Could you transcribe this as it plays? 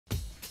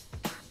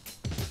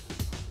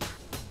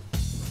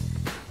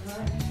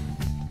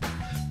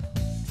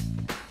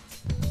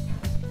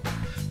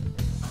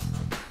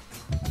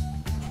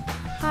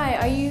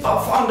Hi, are you...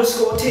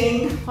 Underscore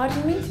team.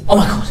 Pardon me? Oh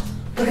my god,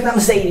 look at that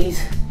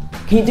Mercedes.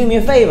 Can you do me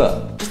a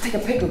favour? Just take a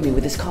pic with me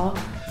with this car.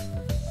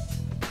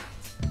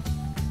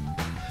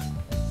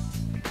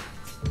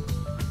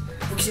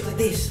 Look at it like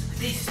this, like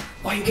this.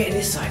 Why are you getting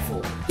this side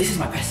for? This is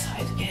my best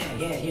side.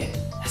 Yeah.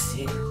 That's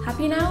it.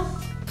 Happy now?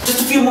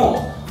 Just a few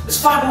more.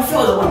 There's 5 more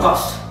fills I want to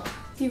bust.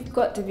 You've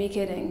got to be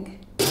kidding.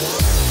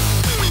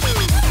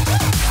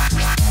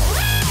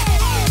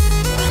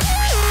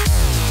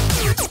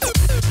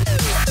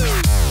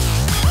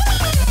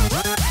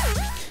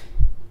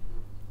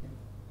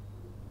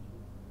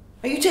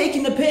 Are you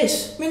taking the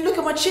piss? I mean, look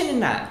at my chin in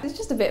that. It's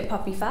just a bit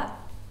puppy fat.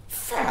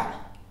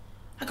 Fat?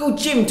 I go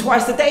gym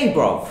twice a day,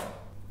 bruv.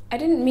 I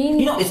didn't mean...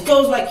 You know, it's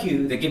girls like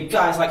you that give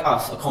guys like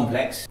us a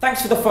complex.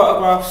 Thanks for the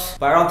photographs,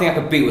 but I don't think I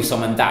could be with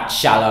someone that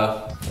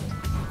shallow.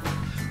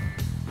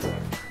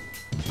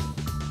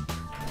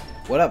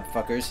 What up,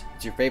 fuckers?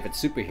 It's your favorite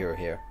superhero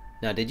here.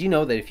 Now, did you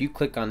know that if you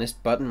click on this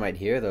button right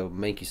here, that'll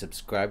make you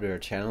subscribe to our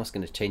channel? It's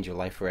gonna change your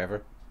life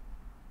forever.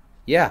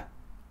 Yeah,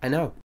 I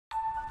know.